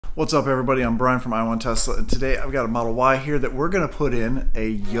What's up, everybody? I'm Brian from I1Tesla, and today I've got a Model Y here that we're going to put in a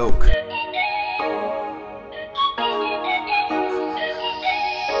yoke.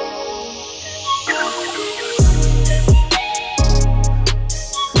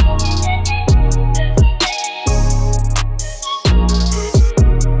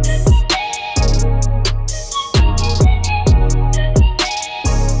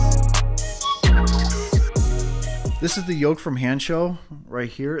 This is the yoke from Hansshow right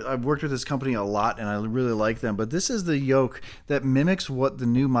here. I've worked with this company a lot and I really like them, but this is the yoke that mimics what the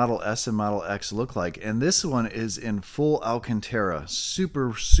new Model S and Model X look like. And this one is in full Alcantara.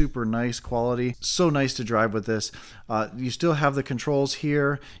 Super, super nice quality. So nice to drive with this. You still have the controls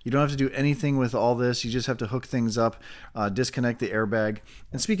here. You don't have to do anything with all this. You just have to hook things up, disconnect the airbag.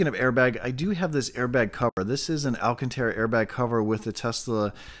 And speaking of airbag, I do have this airbag cover. This is an Alcantara airbag cover with the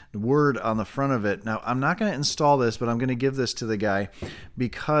Tesla word on the front of it. Now, I'm not going to install this, but I'm going to give this to the guy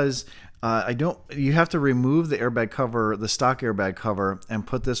because you have to remove the airbag cover, the stock airbag cover, and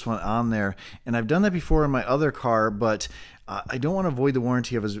put this one on there. And I've done that before in my other car, but I don't want to void the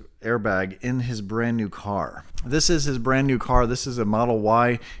warranty of his airbag in his brand new car. This is his brand new car. This is a Model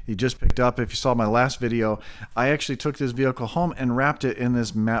Y he just picked up. If you saw my last video, I actually took this vehicle home and wrapped it in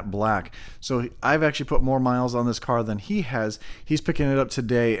this matte black. So I've actually put more miles on this car than he has. He's picking it up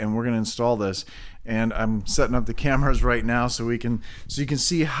today and we're going to install this. And I'm setting up the cameras right now so you can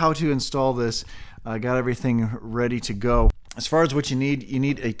see how to install this. I got everything ready to go. As far as what you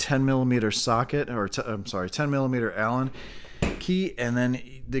need a 10mm socket, or 10mm Allen key, and then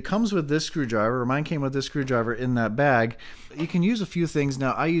it comes with this screwdriver. Mine came with this screwdriver in that bag. You can use a few things.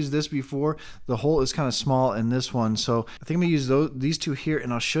 Now, I used this before. The hole is kind of small in this one, so I think I'm gonna use these two here,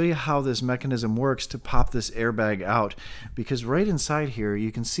 and I'll show you how this mechanism works to pop this airbag out, because right inside here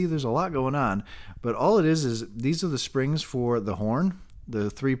you can see there's a lot going on, but all it is these are the springs for the horn. The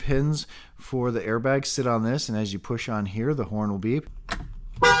 3 pins for the airbag sit on this, and as you push on here, the horn will beep.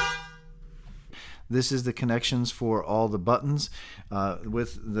 This is the connections for all the buttons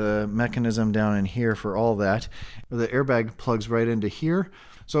with the mechanism down in here for all that. The airbag plugs right into here.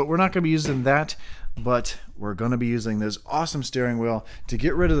 So we're not going to be using that, but we're going to be using this awesome steering wheel to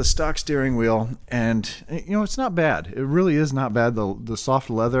get rid of the stock steering wheel. And you know, it's not bad. It really is not bad. The soft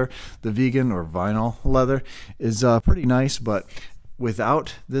leather, the vegan or vinyl leather is pretty nice, but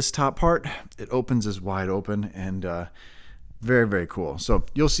without this top part, it opens as wide open and very, very cool. So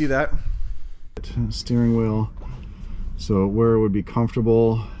you'll see that. Steering wheel, so where it would be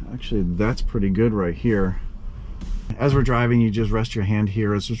comfortable, actually that's pretty good right here. As we're driving, you just rest your hand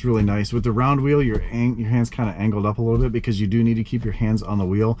here. It's just really nice. With the round wheel, your hand's kind of angled up a little bit because you do need to keep your hands on the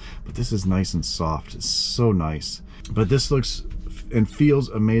wheel, but this is nice and soft. It's so nice. But this looks and feels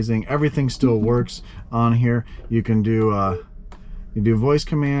amazing. Everything still works on here. You can do voice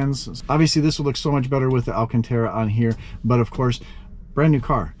commands. Obviously this will look so much better with the Alcantara on here, but of course, brand new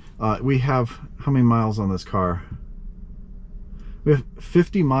car. We have how many miles on this car? We have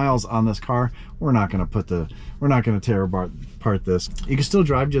 50 miles on this car. We're not going to tear apart this. You can still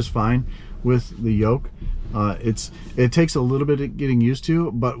drive just fine with the yoke. It takes a little bit of getting used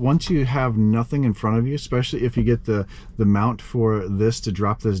to, but once you have nothing in front of you, especially if you get the mount for this to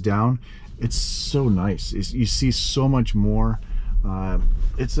drop this down, it's so nice. You see so much more.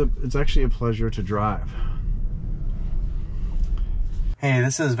 It's actually a pleasure to drive. Hey,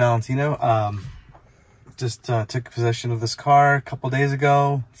 this is Valentino. Just took possession of this car a couple days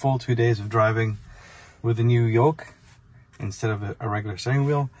ago. Full 2 days of driving with the new yoke instead of a regular steering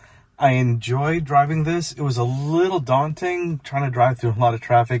wheel. I enjoyed driving this. It was a little daunting trying to drive through a lot of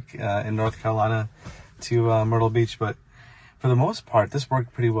traffic in North Carolina to Myrtle Beach, but for the most part, this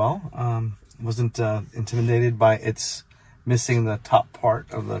worked pretty well. Wasn't intimidated by its missing the top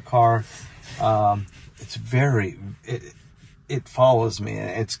part of the car. It follows me.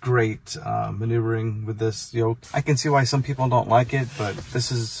 It's great maneuvering with this yoke. I can see why some people don't like it, but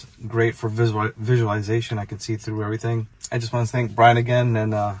this is great for visualization. I can see through everything. I just want to thank Brian again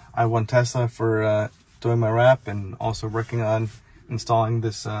and I1Tesla for doing my wrap and also working on installing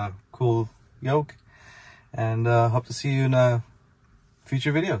this cool yoke. And hope to see you in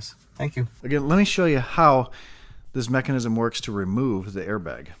future videos. Thank you. Again, let me show you how this mechanism works to remove the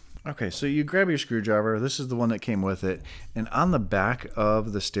airbag. Okay, so you grab your screwdriver. This is the one that came with it. And on the back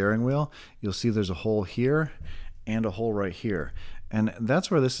of the steering wheel, you'll see there's a hole here and a hole right here. And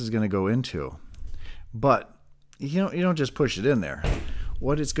that's where this is going to go into. But you don't just push it in there.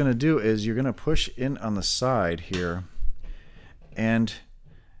 What it's going to do is you're going to push in on the side here and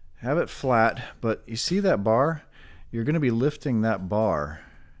have it flat. But you see that bar? You're going to be lifting that bar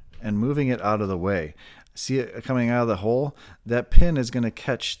and moving it out of the way. See it coming out of the hole? That pin is going to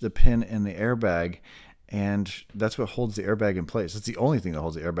catch the pin in the airbag, and that's what holds the airbag in place. It's the only thing that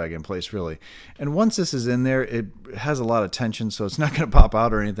holds the airbag in place, really. And once this is in there, it has a lot of tension, so it's not going to pop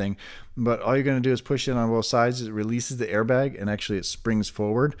out or anything. But all you're going to do is push it on both sides. It releases the airbag, and actually it springs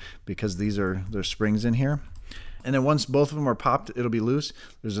forward because there's springs in here. And then once both of them are popped, it'll be loose.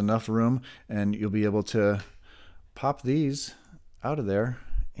 There's enough room, and you'll be able to pop these out of there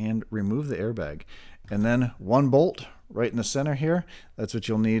and remove the airbag. And then one bolt right in the center here, that's what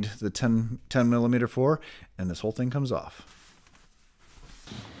you'll need the 10 millimeter for, and this whole thing comes off.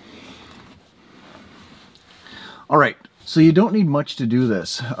 All right, so you don't need much to do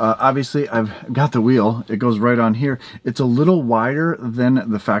this. Obviously, I've got the wheel. It goes right on here. It's a little wider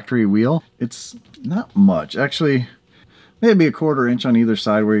than the factory wheel. It's not much. Actually, maybe a 1/4 inch on either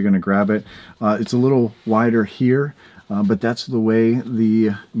side where you're going to grab it. It's a little wider here, but that's the way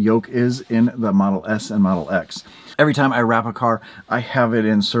the yoke is in the Model S and Model X. Every time I wrap a car, I have it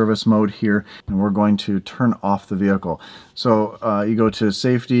in service mode here, and we're going to turn off the vehicle. So you go to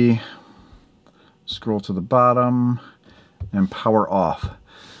safety, scroll to the bottom, and power off.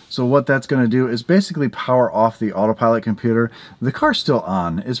 So what that's going to do is basically power off the autopilot computer. The car's still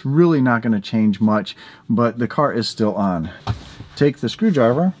on. It's really not going to change much, but the car is still on. Take the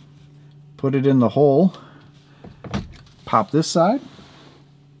screwdriver, put it in the hole, pop this side,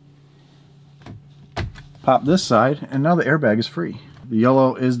 pop this side, and now the airbag is free. The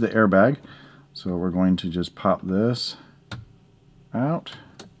yellow is the airbag, so we're going to just pop this out.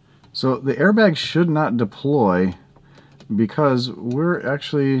 So the airbag should not deploy because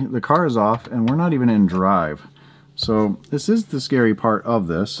the car is off and we're not even in drive. So this is the scary part of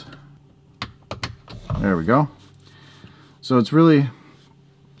this. There we go. So it's really, I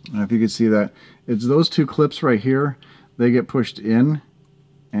don't know if you can see that, it's those two clips right here. They get pushed in,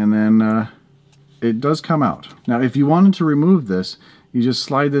 and then it does come out. Now if you wanted to remove this, you just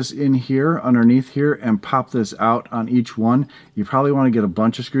slide this in here underneath here and pop this out on each one. You probably want to get a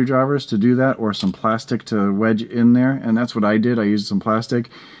bunch of screwdrivers to do that, or some plastic to wedge in there, and that's what I did. I used some plastic.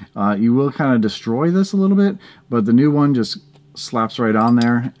 You will kind of destroy this a little bit, but the new one just slaps right on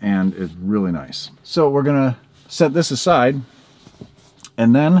there and it's really nice. So we're gonna set this aside,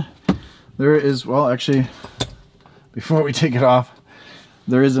 and then there is, well, actually, before we take it off,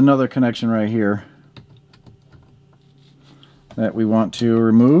 there is another connection right here that we want to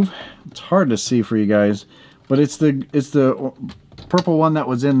remove. It's hard to see for you guys, but it's the purple one that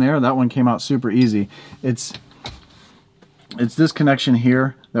was in there. That one came out super easy. It's this connection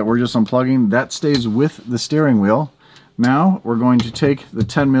here that we're just unplugging. That stays with the steering wheel. Now we're going to take the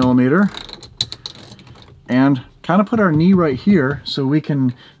 10 millimeter and kind of put our knee right here so we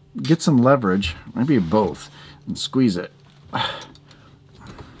can get some leverage, maybe both, and squeeze it.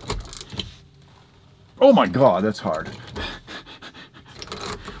 Oh my God, that's hard.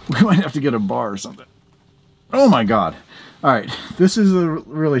 We might have to get a bar or something. Oh my God. All right, this is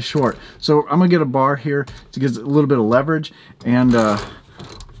really short. So I'm gonna get a bar here to get a little bit of leverage, and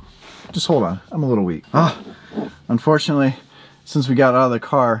just hold on, I'm a little weak. Unfortunately, since we got out of the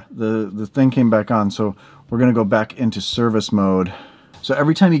car, the thing came back on, so we're gonna go back into service mode. So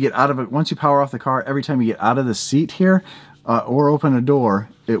every time you get out of it, once you power off the car, every time you get out of the seat here, or open a door,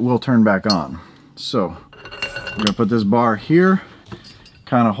 it will turn back on. So we're gonna put this bar here,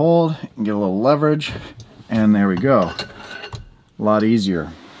 kind of hold and get a little leverage, and there we go. A lot easier.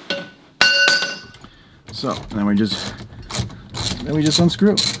 So then we just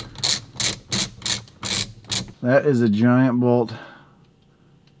unscrew. That is a giant bolt,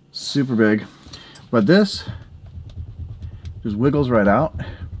 super big, but this just wiggles right out.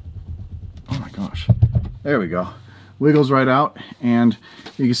 Oh my gosh, there we go. Wiggles right out, and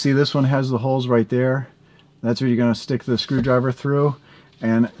you can see this one has the holes right there. That's where you're going to stick the screwdriver through.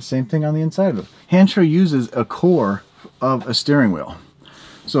 And same thing on the inside of it. Hansshow uses a core of a steering wheel.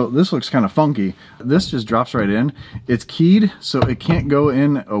 So this looks kind of funky. This just drops right in. It's keyed, so it can't go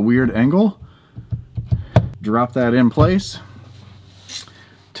in a weird angle. Drop that in place.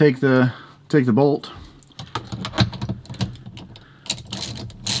 Take the bolt.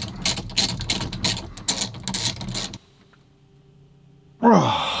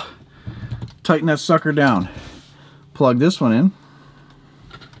 Oh, tighten that sucker down. Plug this one in.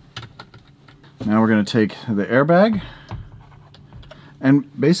 Now we're going to take the airbag, and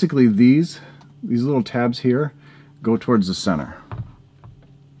basically these little tabs here go towards the center.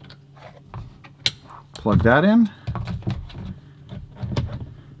 Plug that in.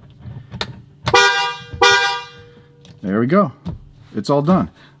 There we go. It's all done.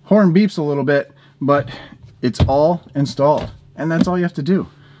 Horn beeps a little bit, but it's all installed, and that's all you have to do.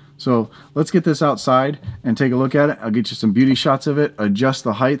 So let's get this outside and take a look at it. I'll get you some beauty shots of it, adjust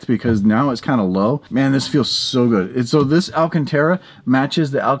the height because now it's kind of low. Man, this feels so good. And so this Alcantara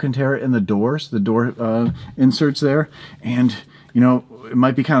matches the Alcantara in the doors, the door inserts there. And you know, it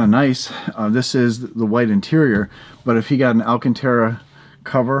might be kind of nice. This is the white interior, but if he got an Alcantara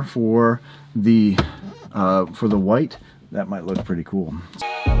cover for the white, that might look pretty cool.